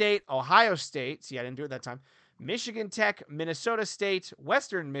 Penn State, Ohio State. See, I didn't do it that time. Michigan Tech, Minnesota State,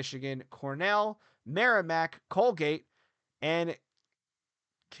 Western Michigan, Cornell, Merrimack, Colgate, and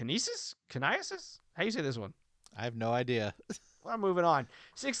Canisius? How do you say this one? I have no idea. Well, moving on.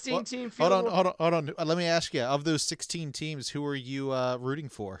 16-team field. Hold on. Let me ask you, of those 16 teams, who are you rooting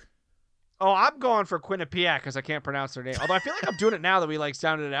for? Oh, I'm going for Quinnipiac because I can't pronounce their name. Although I feel like I'm doing it now that we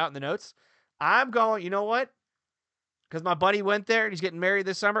sounded it out in the notes. I'm going, you know what? Because my buddy went there and he's getting married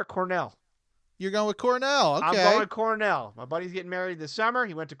this summer, Cornell. You're going with Cornell. Okay. I'm going with Cornell. My buddy's getting married this summer.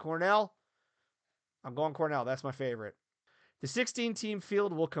 He went to Cornell. I'm going Cornell. That's my favorite. The 16-team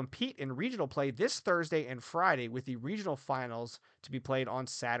field will compete in regional play this Thursday and Friday, with the regional finals to be played on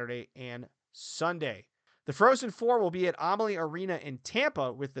Saturday and Sunday. The Frozen Four will be at Amalie Arena in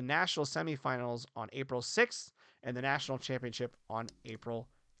Tampa, with the national semifinals on April 6th and the national championship on April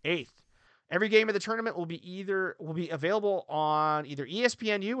 8th. Every game of the tournament will be available on either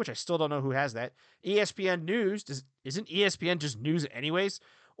ESPNU, which I still don't know who has that, ESPN News, isn't ESPN just news anyways,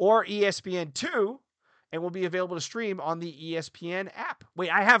 or ESPN2, and will be available to stream on the ESPN app. Wait,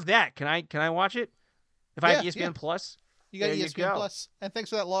 I have that. Can I watch it? If I have ESPN Plus? You got ESPN Plus. And thanks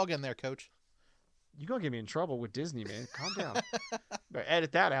for that login there, Coach. You're going to get me in trouble with Disney, man. Calm down. Better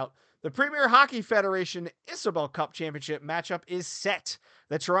edit that out. The Premier Hockey Federation Isabel Cup Championship matchup is set.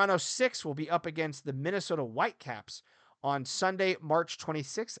 The Toronto Six will be up against the Minnesota Whitecaps on Sunday, March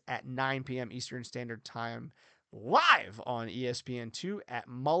 26th at 9 p.m. Eastern Standard Time, live on ESPN2 at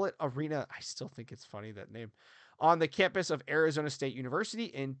Mullet Arena. I still think it's funny, that name. On the campus of Arizona State University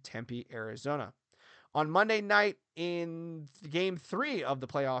in Tempe, Arizona. On Monday night in Game 3 of the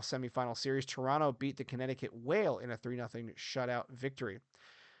playoff semifinal series, Toronto beat the Connecticut Whale in a 3-0 shutout victory.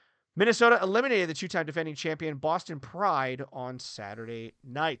 Minnesota eliminated the two-time defending champion Boston Pride on Saturday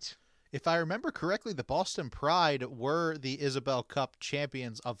night. If I remember correctly, the Boston Pride were the Isabel Cup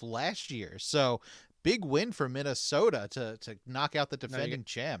champions of last year. So big win for Minnesota to knock out the defending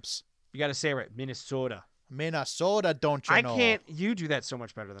champs. You got to say it right, Minnesota. Minnesota, don't you know? I can't. You do that so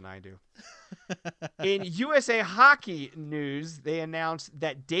much better than I do. In USA Hockey news, they announced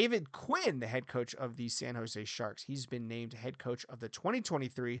that David Quinn, the head coach of the San Jose Sharks, he's been named head coach of the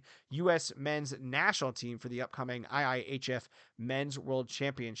 2023 U.S. men's national team for the upcoming IIHF Men's World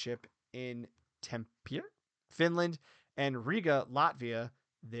Championship in Tampere, Finland, and Riga, Latvia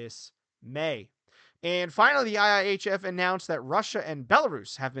this May. And finally, the IIHF announced that Russia and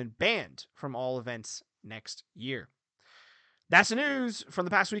Belarus have been banned from all events next year. That's the news from the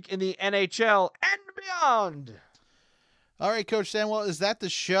past week in the NHL and beyond. All right, Coach Dan. Well, is that the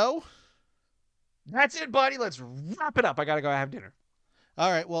show? That's it, buddy. Let's wrap it up. I got to go have dinner. All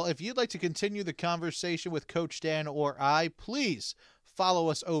right. Well, if you'd like to continue the conversation with Coach Dan or I, please follow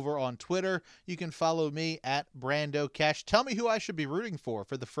us over on Twitter. You can follow me at Brando Cash. Tell me who I should be rooting for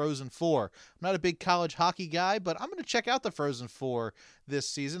the Frozen Four. I'm not a big college hockey guy, but I'm going to check out the Frozen Four this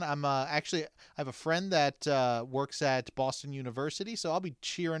season. I'm I have a friend that works at Boston University, so I'll be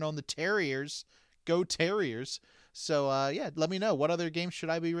cheering on the Terriers. Go Terriers. So, let me know. What other games should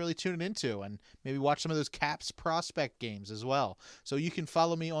I be really tuning into? And maybe watch some of those Caps prospect games as well. So you can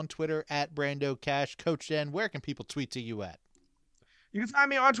follow me on Twitter at Brando Cash. Coach Dan, where can people tweet to you at? You can find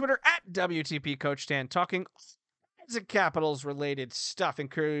me on Twitter at WTP Coach Dan, talking all kinds of Capitals related stuff,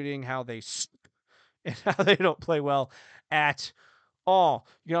 including how they suck and how they don't play well at all.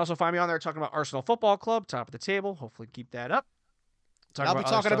 You can also find me on there talking about Arsenal Football Club, top of the table. Hopefully keep that up. I'll be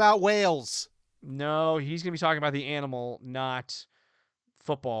talking about Wales. No, he's going to be talking about the animal, not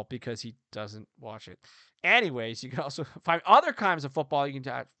football, because he doesn't watch it. Anyways, you can also find other kinds of football. You can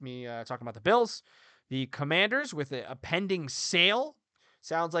talk me talking about the Bills, the Commanders with a pending sale.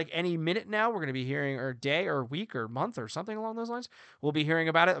 Sounds like any minute now we're going to be hearing, or day or week or month or something along those lines. We'll be hearing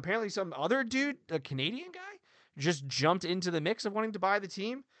about it. Apparently some other dude, a Canadian guy, just jumped into the mix of wanting to buy the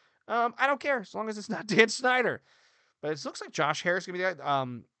team. I don't care as long as it's not Dan Snyder. But it looks like Josh Harris is going to be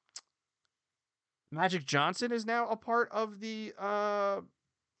there. Magic Johnson is now a part of the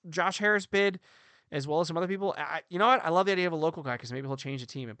Josh Harris bid, as well as some other people. You know what? I love the idea of a local guy because maybe he'll change the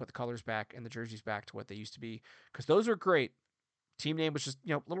team and put the colors back and the jerseys back to what they used to be, because those were great. Team name was just,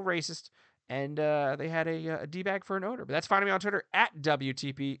 a little racist, and they had a D-bag for an owner. But that's finding me on Twitter at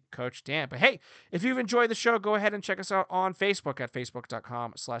WTP Coach Dan. But hey, if you've enjoyed the show, go ahead and check us out on Facebook at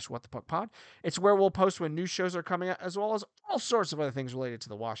facebook.com/whatthepuckpod. It's where we'll post when new shows are coming out, as well as all sorts of other things related to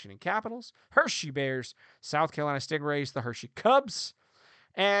the Washington Capitals, Hershey Bears, South Carolina Stingrays, the Hershey Cubs,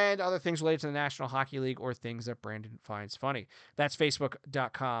 and other things related to the National Hockey League or things that Brandon finds funny. That's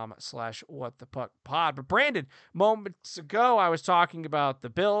facebook.com/whatthepuckpod. But Brandon, moments ago, I was talking about the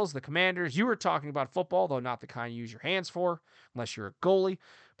Bills, the Commanders. You were talking about football, though not the kind you use your hands for, unless you're a goalie.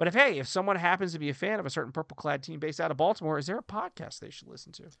 But if someone happens to be a fan of a certain purple-clad team based out of Baltimore, is there a podcast they should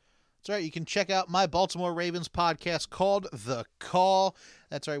listen to? That's right. You can check out my Baltimore Ravens podcast called The Call.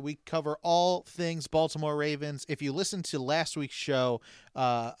 That's right. We cover all things Baltimore Ravens. If you listen to last week's show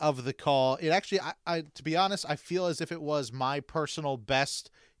of The Call, it actually, I to be honest, I feel as if it was my personal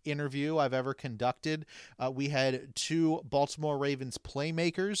best interview I've ever conducted. We had two Baltimore Ravens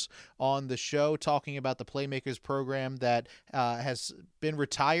playmakers on the show talking about the Playmakers program that has been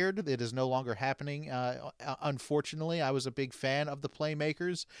retired. It is no longer happening. Unfortunately, I was a big fan of the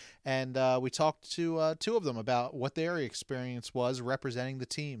Playmakers, and we talked to two of them about what their experience was representing the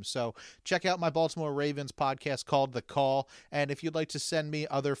team. So check out my Baltimore Ravens podcast called The Call, and if you'd like to send me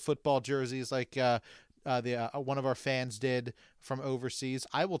other football jerseys like one of our fans did from overseas,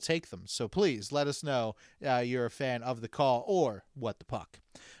 I will take them. So please let us know you're a fan of The Call or What the Puck.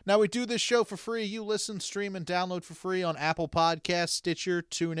 Now, we do this show for free. You listen, stream, and download for free on Apple Podcasts, Stitcher,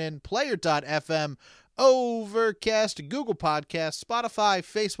 TuneIn, Player.fm, Overcast, Google Podcasts, Spotify,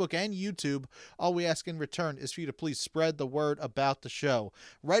 Facebook, and YouTube. All we ask in return is for you to please spread the word about the show.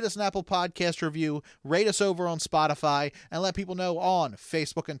 Write us an Apple Podcast review, rate us over on Spotify, and let people know on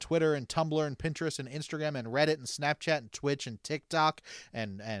Facebook and Twitter and Tumblr and Pinterest and Instagram and Reddit and Snapchat and Twitch and TikTok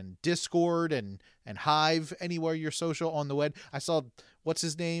and Discord and Hive, anywhere you're social on the web. I saw, what's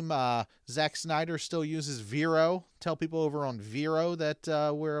his name? Zack Snyder still uses Vero. Tell people over on Vero that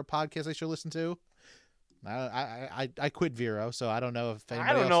we're a podcast they should listen to. I quit Vero, so I don't know if anybody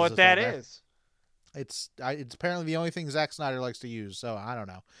I don't else know what that is. It's apparently the only thing Zack Snyder likes to use, so I don't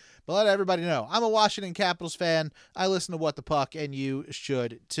know. But let everybody know, I'm a Washington Capitals fan. I listen to What the Puck, and you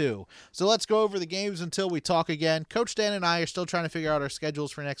should too. So let's go over the games until we talk again. Coach Dan and I are still trying to figure out our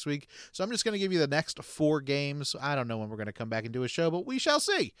schedules for next week, so I'm just going to give you the next 4 games. I don't know when we're going to come back and do a show, but we shall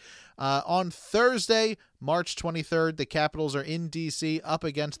see. On Thursday, March 23rd, the Capitals are in D.C. up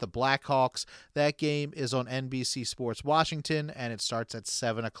against the Blackhawks. That game is on NBC Sports Washington, and it starts at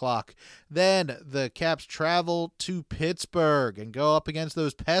 7 o'clock. Then the Caps travel to Pittsburgh and go up against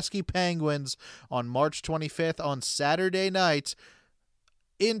those pesky Penguins on March 25th on Saturday night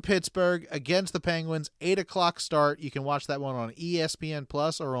in Pittsburgh against the Penguins. 8 o'clock start. You can watch that one on ESPN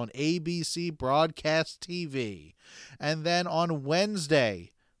Plus or on ABC Broadcast TV. And then on Wednesday,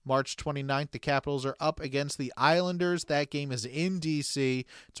 March 29th, the Capitals are up against the Islanders. That game is in D.C.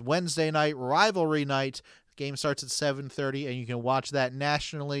 It's Wednesday night, rivalry night. The game starts at 7:30, and you can watch that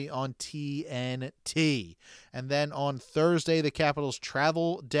nationally on TNT. And then on Thursday, the Capitals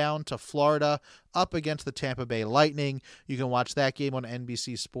travel down to Florida up against the Tampa Bay Lightning. You can watch that game on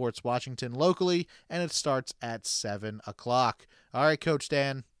NBC Sports Washington locally, and it starts at 7 o'clock. All right, Coach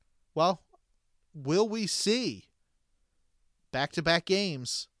Dan. Well, will we see back-to-back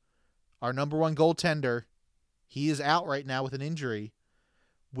games? Our number one goaltender, he is out right now with an injury.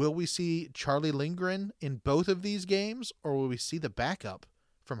 Will we see Charlie Lindgren in both of these games, or will we see the backup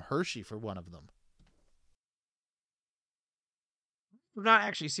from Hershey for one of them? We've not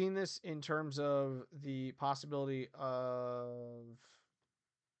actually seen this in terms of the possibility of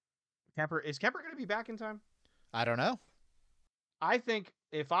Kemper. Is Kemper going to be back in time? I don't know. I think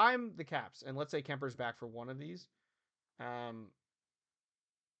if I'm the Caps, and let's say Kemper's back for one of these,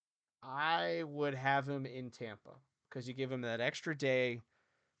 I would have him in Tampa because you give him that extra day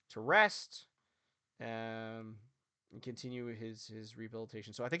to rest and continue his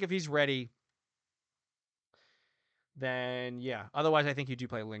rehabilitation. So I think if he's ready, then yeah. Otherwise, I think you do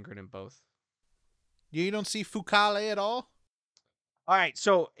play Lindgren in both. You don't see Fucale at all? All right,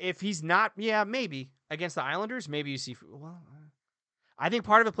 so if he's not, yeah, maybe. Against the Islanders, maybe you see, well, I think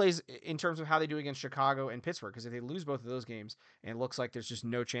part of it plays in terms of how they do against Chicago and Pittsburgh, because if they lose both of those games and it looks like there's just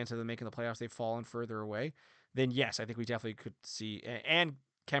no chance of them making the playoffs, they've fallen further away, then yes, I think we definitely could see, and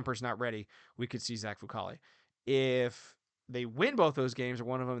Kemper's not ready, we could see Zach Fucale. If they win both those games or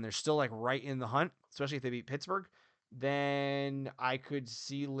one of them and they're still like right in the hunt, especially if they beat Pittsburgh, then I could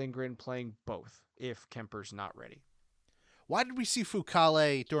see Lindgren playing both if Kemper's not ready. Why did we see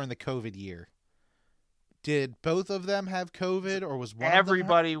Fukale during the COVID year? Did both of them have COVID, or was one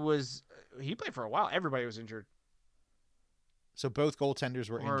Everybody was... He played for a while. Everybody was injured. So both goaltenders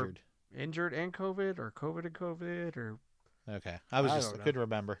were injured. Injured and COVID, or COVID and COVID, or... Okay. I couldn't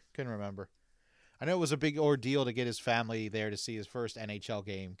remember. I know it was a big ordeal to get his family there to see his first NHL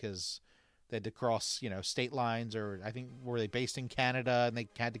game because they had to cross, state lines, or I think were they based in Canada and they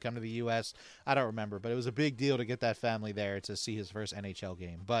had to come to the U.S. I don't remember, but it was a big deal to get that family there to see his first NHL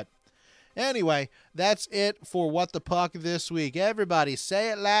game. But anyway, that's it for What the Puck this week. Everybody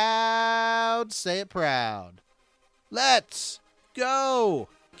say it loud, say it proud. Let's go,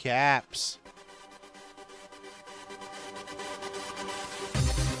 Caps.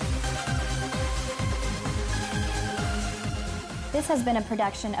 This has been a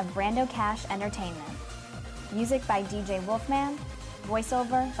production of Brando Cash Entertainment. Music by DJ Wolfman,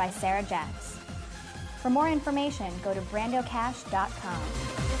 voiceover by Sarah Jacks. For more information, go to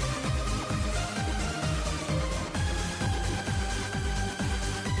brandocash.com.